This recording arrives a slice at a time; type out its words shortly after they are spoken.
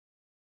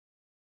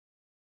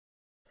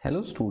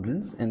Hello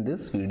students, in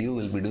this video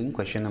we'll be doing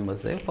question number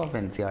 6 of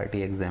NCERT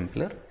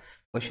exemplar.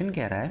 Question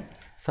कह रहा है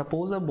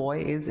suppose a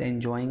boy is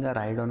enjoying a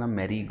ride on a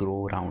Mary grow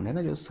round, है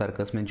ना, जो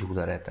circus में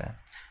झूला रहता है,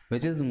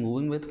 which is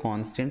moving with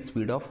constant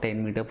speed of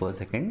 10 metre पर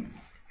second.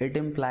 It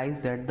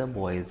implies that the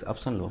boys. अब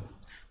सुन लो,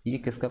 ये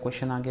किसका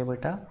क्वेश्चन आ गया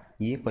बेटा?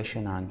 ये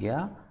क्वेश्चन आ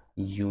गया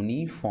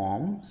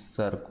यूनिफॉर्म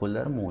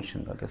सर्कुलर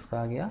मोशन का.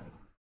 किसका आ गया?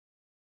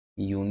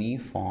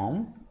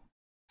 Uniform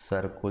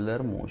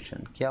circular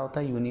motion. क्या होता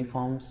है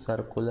यूनिफॉर्म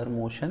सर्कुलर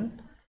मोशन?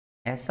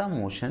 ऐसा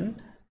मोशन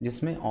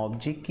जिसमें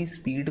ऑब्जेक्ट की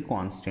स्पीड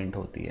कांस्टेंट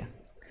होती है,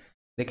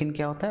 लेकिन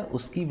क्या होता है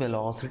उसकी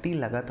वेलोसिटी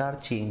लगातार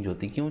चेंज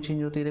होती है. क्यों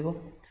चेंज होती है? देखो,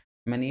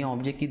 मैंने ये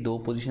ऑब्जेक्ट की दो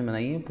पोजीशन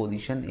बनाई है,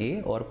 पोजीशन ए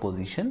और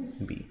पोजीशन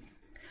बी.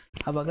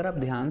 अब अगर आप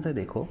ध्यान से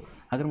देखो,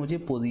 अगर मुझे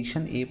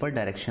पोजीशन ए पर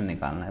डायरेक्शन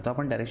निकालना है तो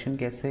अपन डायरेक्शन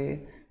कैसे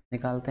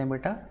निकालते हैं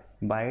बेटा?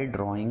 Bye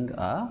drawing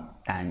a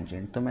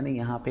tangent. तो मैंने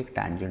यहाँ पे एक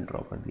टैंजेंट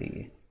ड्रॉ कर दिया,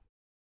 ये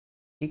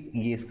ठीक,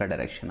 ये इसका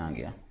डायरेक्शन आ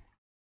गया.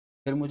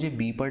 फिर मुझे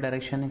बी पर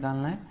डायरेक्शन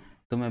निकालना है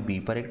तो मैं बी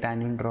पर एक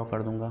टैंजेंट ड्रॉ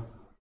कर दूंगा.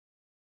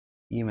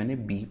 ये मैंने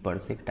बी पर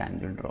से एक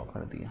टैंजेंट ड्रॉ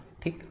कर दिया.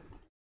 ठीक,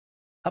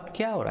 अब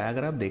क्या हो रहा है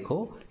अगर आप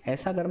देखो,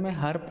 ऐसा अगर मैं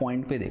हर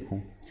पॉइंट पे देखूं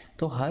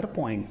तो हर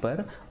पॉइंट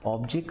पर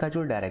ऑब्जेक्ट का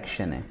जो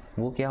डायरेक्शन है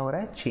वो क्या हो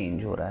रहा है?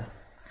 चेंज हो रहा है.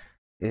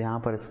 यहाँ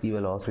पर इसकी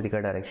वेलोसिटी का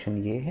डायरेक्शन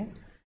ये है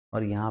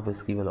और यहाँ पर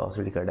इसकी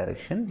वेलोसिटी का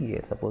डायरेक्शन ये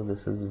है. Suppose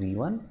this is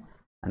v1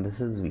 and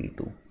this is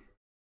v2.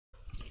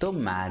 तो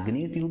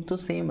मैग्नीट्यूड तो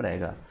सेम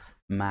रहेगा,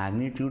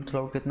 मैग्नीट्यूड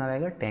थ्रू कितना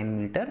रहेगा? 10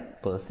 मीटर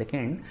पर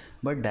सेकेंड,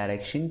 बट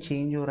डायरेक्शन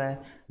चेंज हो रहा है.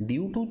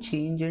 Due to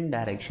change in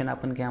direction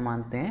अपन क्या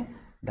मानते हैं?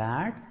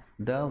 That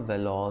the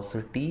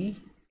velocity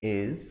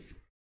is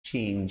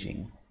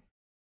changing.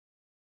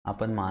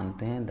 अपन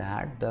मानते हैं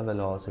that the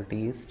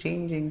velocity is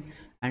changing,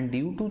 and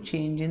due to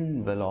change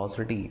in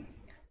velocity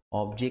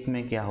object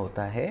में क्या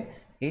होता है?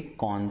 एक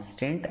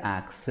कांस्टेंट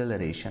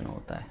एक्सेलरेशन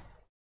होता है.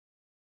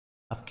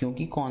 अब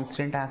क्योंकि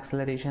कांस्टेंट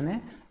एक्सेलरेशन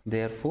है,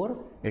 therefore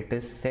it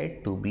is said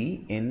to be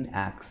in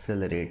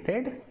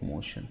accelerated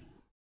motion.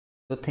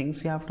 So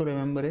things you have to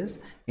remember is,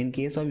 in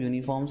case of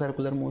uniform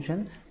circular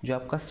motion, जो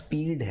आपका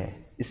स्पीड है,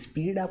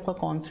 स्पीड आपका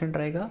कांस्टेंट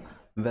रहेगा,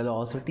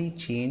 वेलोसिटी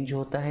चेंज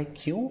होता है.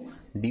 क्यों?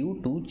 Due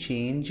to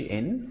change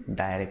in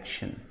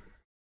direction.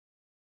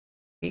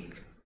 ठीक,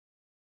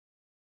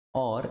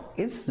 और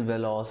इस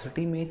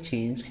वेलोसिटी में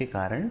चेंज के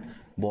कारण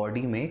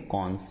बॉडी में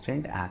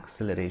कांस्टेंट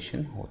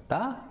एक्सेलरेशन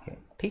होता है.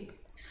 ठीक,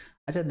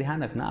 अच्छा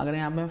ध्यान रखना, अगर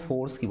यहाँ पे मैं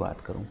फोर्स की बात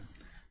करूँ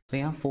तो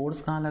यहाँ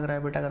फोर्स कहाँ लग रहा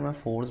है बेटा? अगर मैं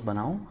फोर्स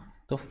बनाऊँ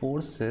तो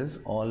force is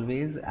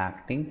always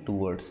acting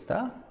towards the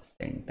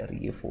centre.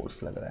 ये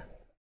फोर्स लग रहा है,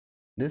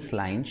 this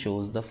line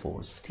shows the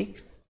force. ठीक,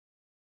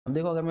 अब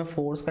देखो अगर मैं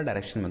फोर्स का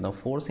डायरेक्शन बताऊँ,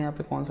 फोर्स यहाँ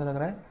पे कौन सा लग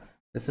रहा है?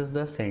 This is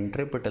the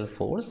centripetal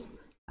force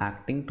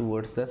acting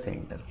towards the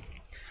centre.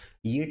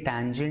 ये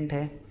टैंजेंट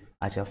है.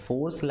 अच्छा,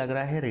 फोर्स लग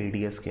रहा है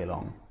रेडियस के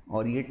अलॉन्ग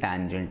और ये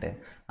टैंजेंट है.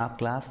 आप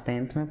क्लास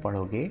 10th में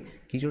पढ़ोगे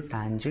कि जो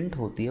टैंजेंट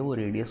होती है वो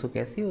रेडियस को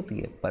कैसी होती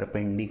है?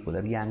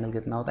 परपेंडिकुलर. ये एंगल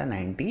कितना होता है?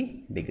 90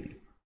 डिग्री.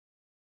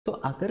 तो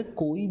अगर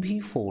कोई भी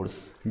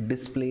फोर्स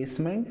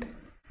डिस्प्लेसमेंट,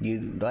 ये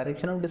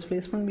डायरेक्शन ऑफ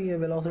डिस्प्लेसमेंट भी है,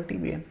 वेलोसिटी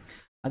भी है,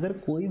 अगर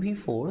कोई भी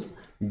फोर्स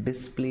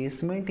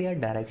डिस्प्लेसमेंट या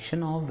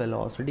डायरेक्शन ऑफ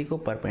वेलोसिटी को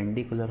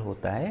परपेंडिकुलर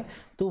होता है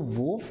तो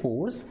वो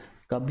फोर्स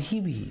कभी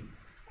भी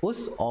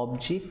उस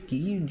ऑब्जेक्ट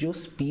की जो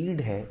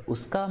स्पीड है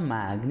उसका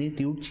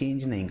मैग्नीट्यूड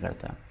चेंज नहीं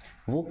करता.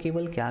 वो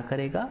केवल क्या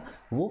करेगा?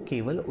 वो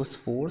केवल उस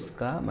फोर्स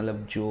का,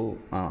 मतलब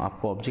जो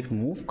आपको ऑब्जेक्ट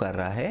मूव कर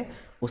रहा है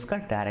उसका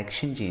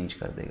डायरेक्शन चेंज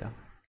कर देगा,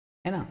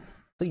 है ना.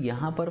 तो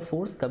यहाँ पर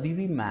फोर्स कभी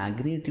भी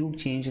मैग्नीट्यूड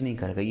चेंज नहीं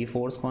करेगा. ये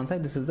फोर्स कौन सा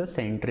है? This is the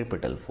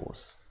centripetal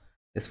force.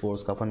 इस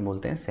फोर्स को अपन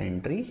बोलते हैं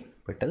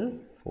सेंट्रीपिटल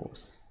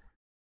फोर्स.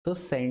 तो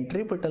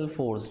सेंट्रीपिटल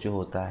फोर्स जो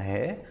होता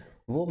है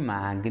वो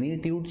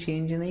मैग्नीट्यूड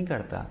चेंज नहीं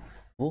करता,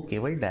 वो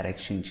केवल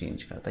डायरेक्शन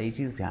चेंज करता है. ये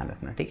चीज़ ध्यान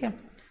रखना. ठीक है,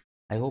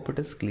 I hope it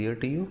is clear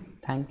to you.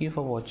 Thank you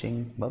for watching.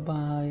 Bye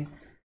bye.